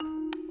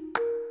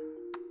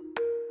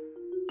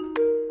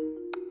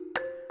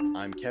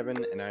I'm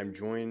Kevin, and I'm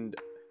joined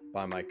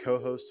by my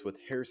co-host with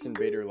Harrison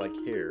Bader like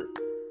hair,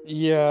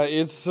 Yeah,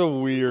 it's a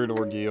weird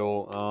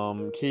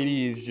ordeal.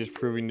 Katie is just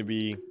proving to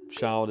be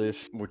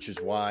childish. which is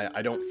why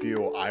I don't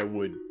feel I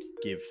would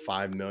give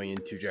 $5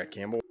 million to Jack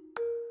Campbell.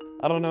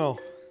 I don't know.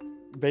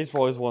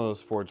 Baseball is one of those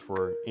sports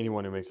where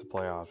anyone who makes the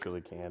playoffs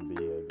really can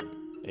be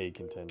a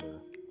contender.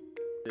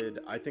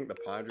 I think the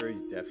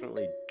Padres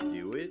definitely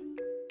do it.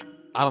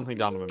 I don't think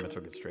Donovan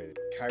Mitchell gets traded.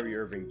 Kyrie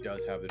Irving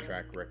does have the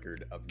track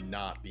record of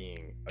not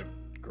being a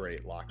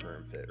great locker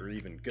room fit, or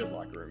even good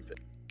locker room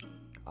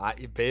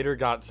fit. Bader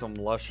got some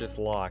luscious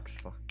locks.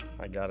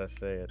 I gotta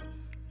say it.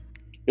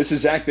 This is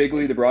Zach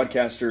Bigley, the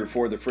broadcaster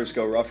for the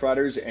Frisco Rough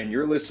Riders, and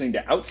you're listening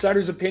to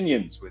Outsiders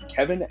Opinions with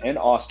Kevin and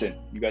Austin.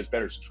 You guys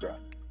better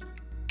subscribe.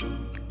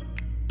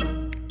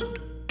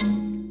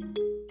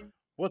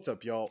 What's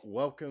up, y'all?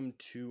 Welcome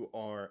to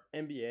our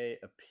NBA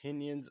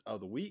Opinions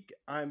of the Week.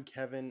 I'm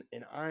Kevin,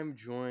 and I'm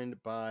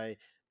joined by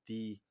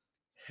the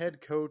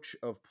head coach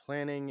of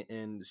planning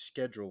and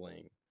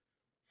scheduling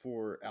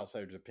for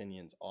Outsiders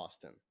Opinions,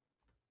 Austin.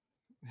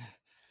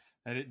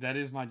 That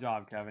is my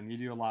job, Kevin. You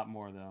do a lot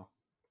more, though.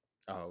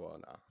 Oh,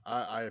 well, no.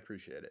 I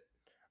appreciate it.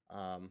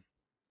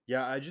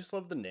 Yeah, I just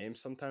love the name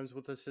sometimes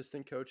with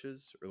assistant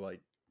coaches or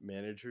like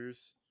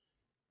managers.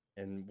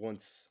 And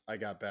once I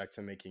got back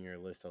to making your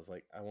list, I was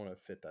like, I want to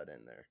fit that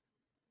in there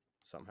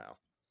somehow.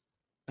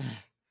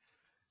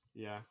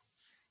 Yeah,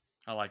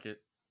 I like it.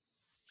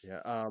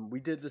 Yeah, we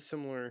did the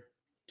similar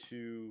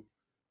to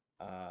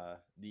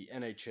the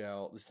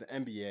NHL. This is the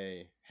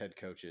NBA head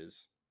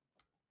coaches,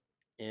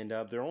 and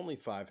there are only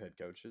 5 head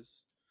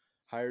coaches.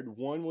 Hired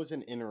one was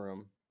an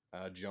interim,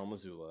 Joe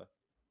Mazzulla,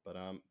 but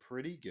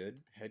pretty good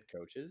head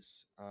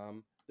coaches.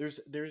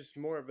 There's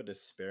more of a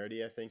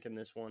disparity, I think, in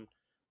this one.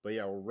 But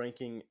yeah, we're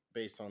ranking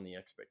based on the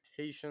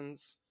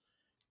expectations,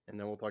 and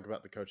then we'll talk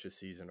about the coach's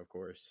season, of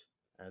course,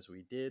 as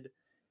we did.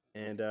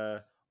 And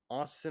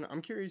Austin,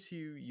 I'm curious who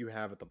you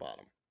have at the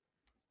bottom.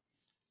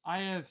 I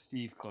have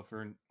Steve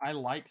Clifford. I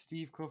like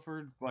Steve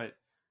Clifford, but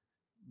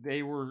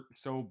they were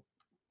so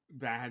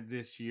bad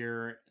this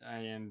year,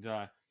 and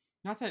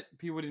not that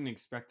people didn't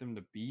expect them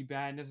to be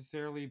bad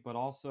necessarily, but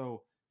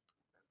also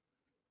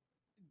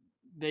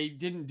they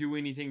didn't do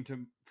anything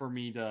for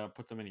me to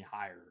put them any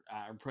higher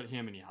or put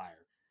him any higher.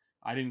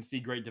 I didn't see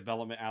great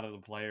development out of the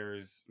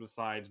players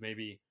besides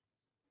maybe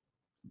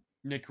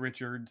Nick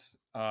Richards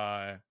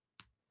and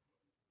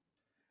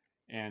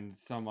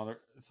some other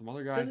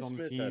guys Dennis on the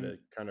Smith team. had a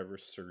kind of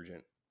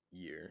resurgent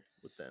year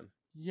with them.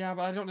 Yeah,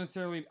 but I don't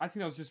necessarily. I think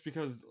that was just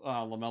because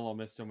LaMelo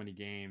missed so many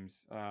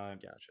games.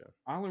 Gotcha.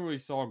 I only really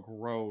saw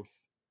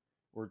growth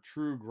or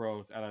true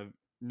growth out of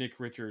Nick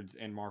Richards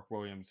and Mark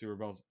Williams, who are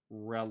both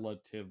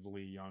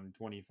relatively young,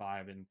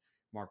 25, and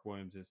Mark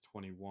Williams is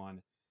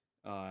 21.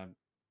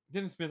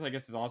 Dennis Smith, I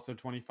guess, is also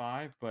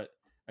 25, but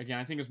again,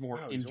 I think it's more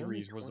Wow, he's only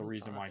injuries was the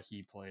reason why 25.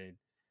 he played.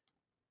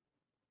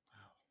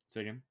 Wow.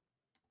 Say again?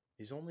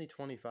 He's only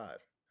 25.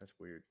 That's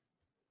weird.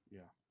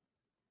 Yeah.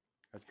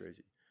 That's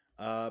crazy.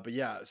 But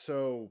yeah,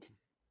 so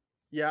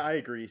yeah, I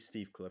agree.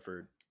 Steve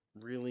Clifford,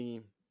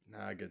 really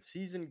not a good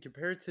season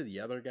compared to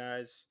the other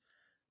guys.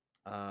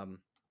 But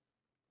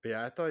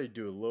yeah, I thought he'd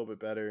do a little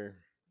bit better.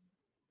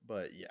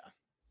 But yeah,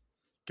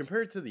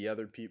 compared to the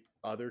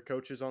other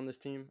coaches on this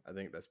team, I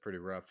think that's pretty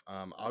rough.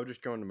 I'll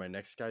just go into my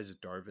next guy's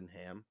Darvin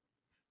Ham.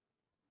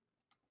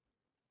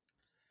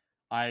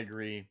 I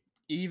agree.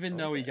 Even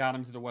though he Okay. got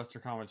him to the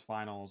Western Conference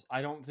Finals,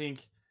 I don't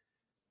think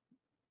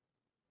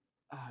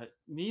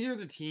neither of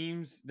the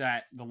teams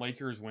that the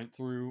Lakers went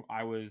through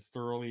I was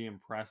thoroughly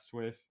impressed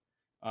with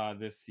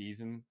this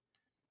season.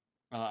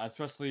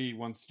 Especially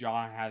once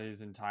Ja had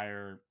his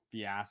entire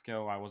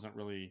fiasco, I wasn't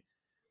really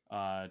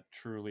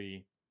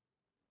truly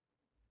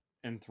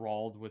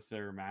enthralled with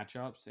their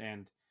matchups.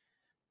 And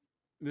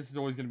this is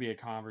always going to be a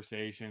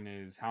conversation: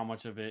 is how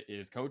much of it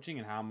is coaching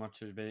and how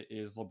much of it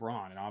is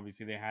LeBron. And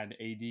obviously, they had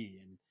AD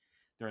and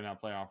during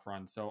that playoff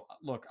run. So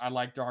look, I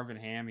like Darvin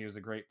Ham. He was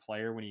a great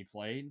player when he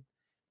played,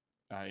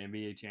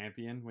 NBA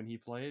champion when he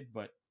played,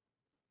 but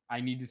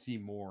I need to see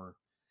more.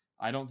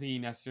 I don't think he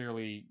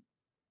necessarily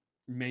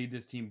made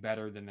this team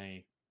better than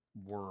they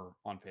were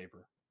on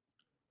paper.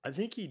 I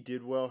think he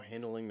did well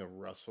handling the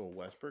Russell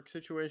Westbrook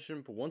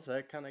situation, but once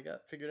that kind of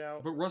got figured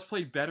out, But Russ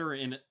played better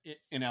in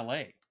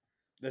LA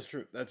that's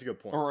true. That's a good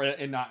point. or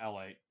in not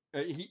LA.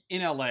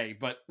 In LA,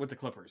 but with the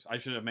Clippers. I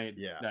should have made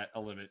that a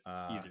little bit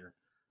easier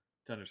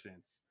to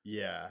understand.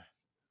 Yeah.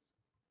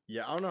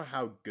 Yeah, I don't know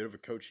how good of a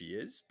coach he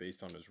is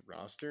based on his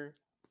roster.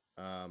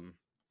 I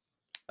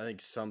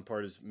think some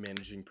part is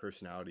managing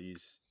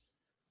personalities.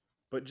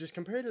 But just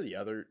compared to the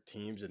other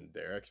teams and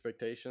their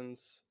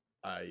expectations,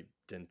 I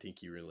didn't think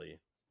he really.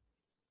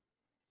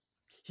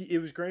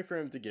 It was great for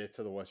him to get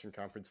to the Western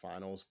Conference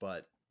Finals,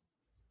 but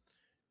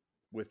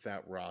with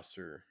that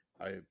roster,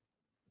 I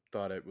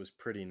thought it was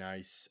pretty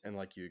nice. And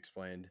like you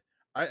explained,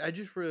 I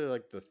just really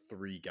like the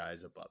 3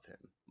 guys above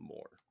him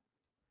more.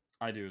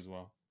 I do as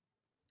well.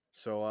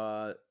 So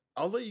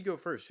I'll let you go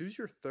first. Who's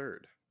your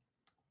third?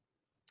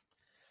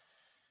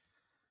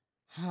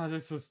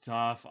 This was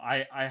tough.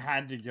 I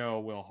had to go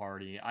Will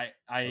Hardy.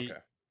 Okay.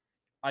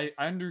 I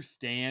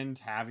understand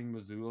having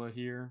Missoula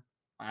here.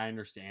 I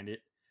understand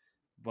it,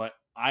 but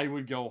I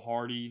would go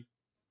Hardy.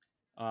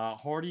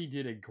 Hardy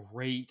did a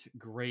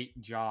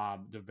great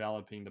job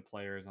developing the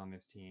players on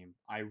this team.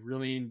 I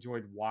really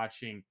enjoyed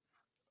watching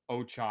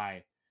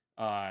Ochai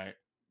uh,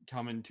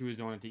 come into his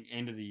own at the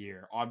end of the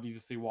year.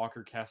 Obviously,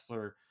 Walker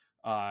Kessler,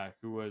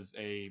 who was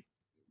a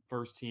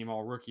first team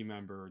all rookie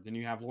member. Then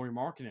you have Lauri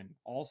Markkanen,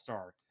 all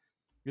star.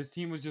 This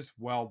team was just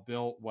well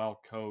built,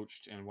 well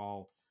coached, and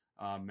well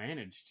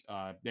managed.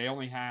 They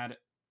only had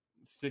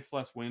 6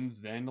 less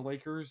wins than the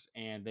Lakers,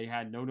 and they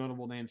had no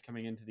notable names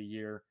coming into the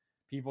year.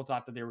 People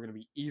thought that they were going to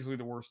be easily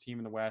the worst team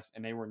in the West,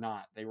 and they were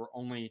not. They were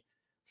only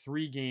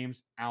 3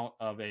 games out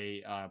of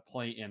a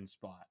play-in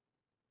spot.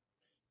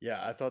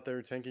 Yeah, I thought they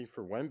were tanking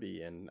for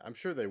Wemby, and I'm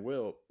sure they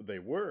will. They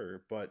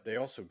were, but they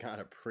also got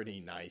a pretty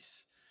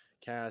nice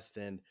cast.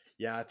 And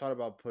yeah, I thought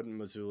about putting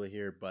Missoula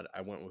here, but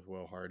I went with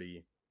Will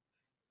Hardy.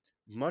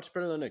 Much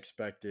better than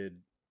expected.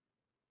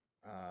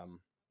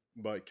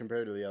 But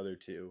compared to the other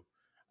two,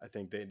 I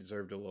think they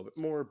deserved a little bit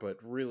more. But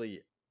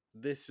really,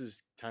 this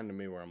is time to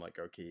me where I'm like,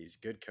 okay, he's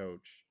a good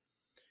coach,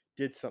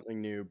 did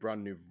something new, brought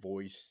a new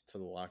voice to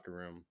the locker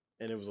room,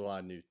 and it was a lot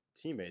of new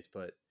teammates.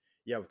 But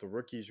yeah, with the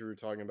rookies you were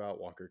talking about,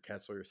 Walker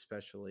Kessler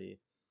especially,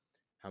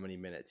 how many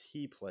minutes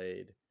he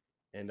played,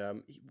 and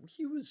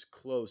he was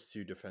close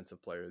to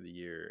Defensive Player of the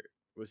Year.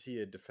 Was he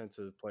a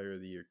Defensive Player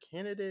of the Year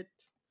candidate,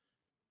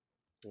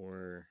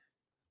 or?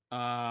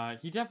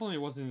 He definitely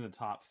wasn't in the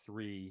top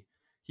 3.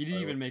 He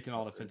didn't even make an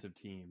all-defensive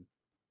team.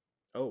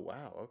 Oh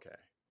wow, okay,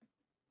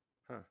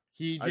 huh?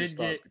 He I just did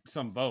thought get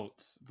some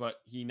votes,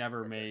 but he never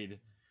Okay. made.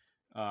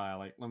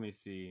 Let me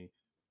see.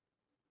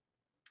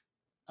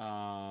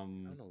 I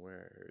don't know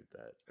where I heard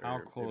that. How Or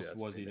maybe close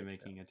that's was me he to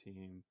making it up. making a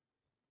team?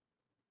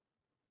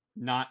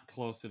 Not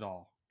close at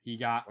all. He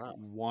got Wow,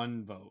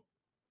 1 vote.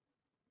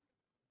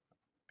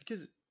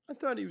 because I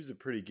thought he was a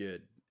pretty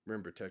good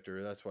rim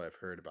protector. That's why I've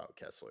heard about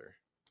Kessler.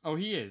 Oh,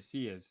 he is.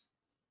 He is.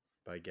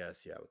 But I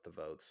guess yeah, with the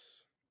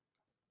votes.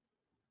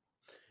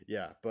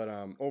 Yeah, but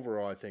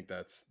overall, I think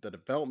that's the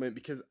development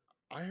because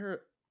I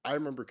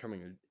remember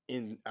coming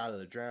in out of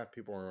the draft,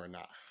 people were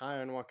not high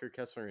on Walker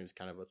Kessler. He was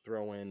kind of a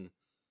throw in,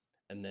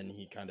 and then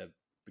he kind of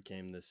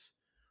became this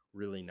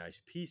really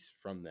nice piece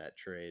from that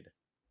trade.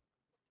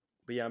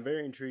 But yeah, I'm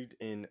very intrigued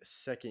in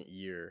second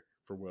year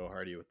for Will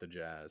Hardy with the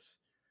Jazz.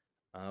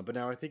 But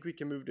now I think we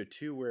can move to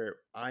 2 where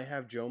I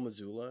have Joe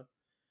Mazzulla.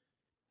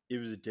 It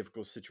was a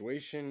difficult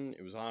situation.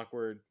 It was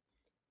awkward.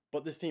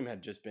 But this team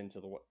had just been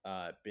to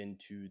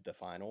the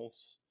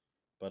finals.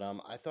 But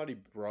I thought he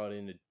brought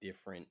in a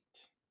different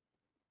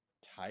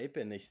type,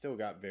 and they still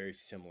got very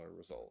similar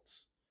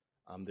results.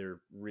 They're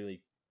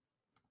really,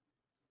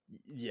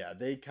 yeah,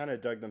 they kind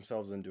of dug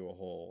themselves into a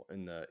hole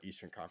in the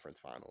Eastern Conference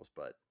Finals.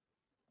 But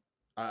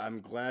I'm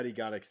glad he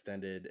got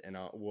extended, and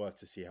we'll have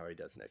to see how he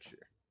does next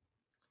year.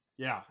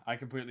 Yeah, I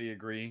completely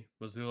agree.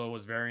 Mazzulla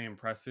was very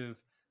impressive.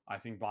 I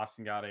think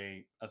Boston got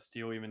a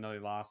steal, even though they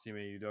lost Ime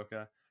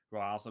Udoka, who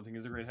I also think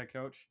is a great head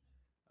coach.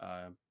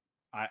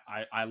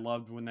 I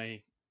loved when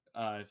they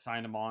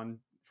signed him on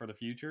for the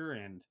future,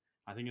 and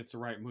I think it's the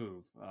right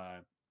move.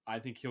 I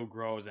think he'll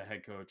grow as a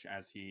head coach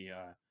as he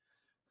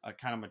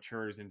kind of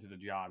matures into the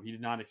job. He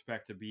did not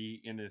expect to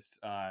be in this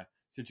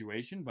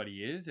situation, but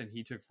he is, and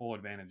he took full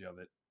advantage of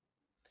it.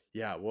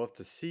 Yeah, we'll have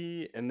to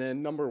see. And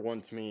then number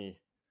 1 to me,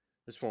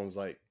 this one was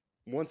like,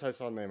 once I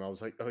saw the name, I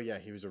was like, oh yeah,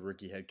 he was a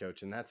rookie head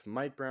coach, and that's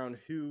Mike Brown,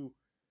 who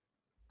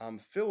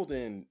filled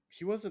in.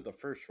 He wasn't the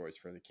first choice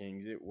for the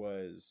Kings. It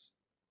was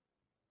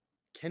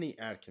Kenny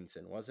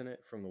Atkinson, wasn't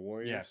it, from the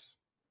Warriors? Yes.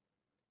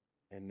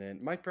 And then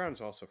Mike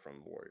Brown's also from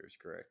the Warriors,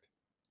 correct?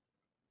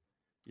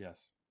 Yes.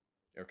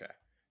 Okay.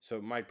 So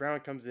Mike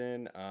Brown comes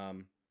in.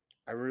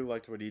 I really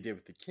liked what he did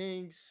with the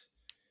Kings,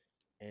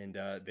 and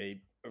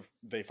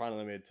they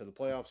finally made it to the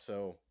playoffs.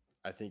 So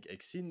I think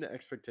exceeding the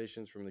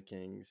expectations from the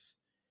Kings,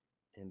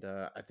 and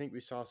I think we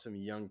saw some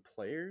young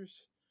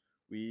players.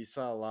 We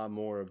saw a lot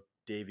more of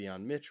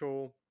Davion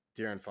Mitchell,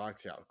 De'Aaron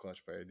Fox got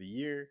Clutch Player of the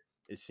Year.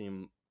 It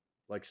seemed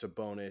like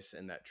Sabonis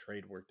and that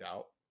trade worked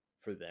out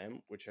for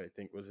them, which I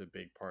think was a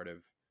big part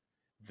of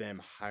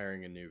them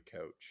hiring a new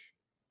coach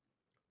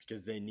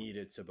because they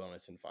needed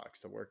Sabonis and Fox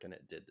to work, and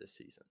it did this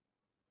season.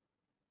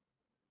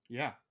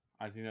 Yeah,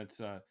 I think that's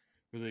a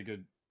really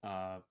good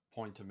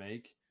point to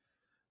make.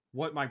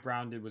 What Mike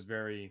Brown did was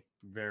very,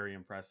 very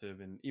impressive.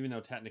 And even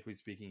though technically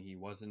speaking, he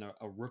wasn't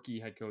a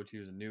rookie head coach, he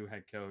was a new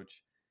head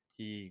coach.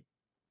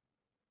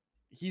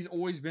 He's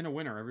always been a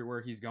winner everywhere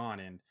he's gone.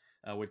 And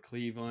with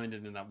Cleveland,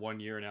 and then that 1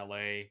 year in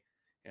LA,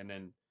 and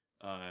then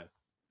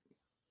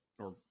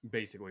or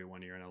basically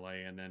 1 year in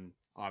LA, and then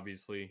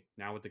obviously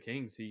now with the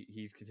Kings,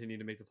 he's continued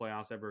to make the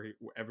playoffs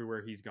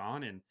everywhere he's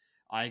gone. And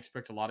I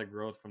expect a lot of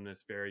growth from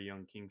this very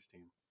young Kings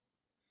team.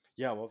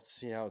 Yeah, we'll have to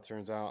see how it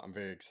turns out. I'm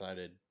very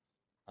excited.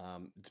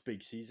 It's a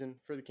big season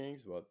for the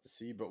Kings. We'll have to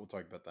see, but we'll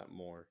talk about that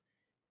more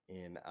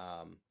in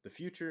the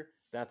future.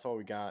 That's all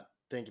we got.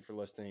 Thank you for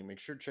listening. Make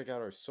sure to check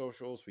out our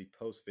socials. We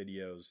post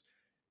videos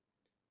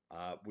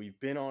We've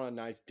been on a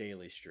nice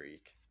daily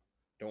streak.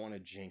 Don't want to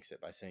jinx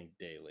it by saying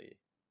daily,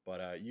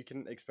 but you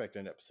can expect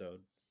an episode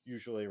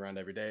usually around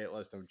every day.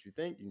 Let us know what you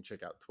think. You can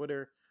check out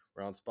Twitter.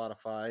 We're on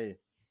Spotify,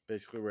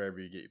 basically wherever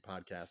you get your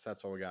podcasts.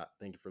 That's all we got.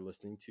 Thank you for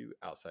listening to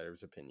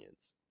Outsiders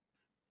Opinions.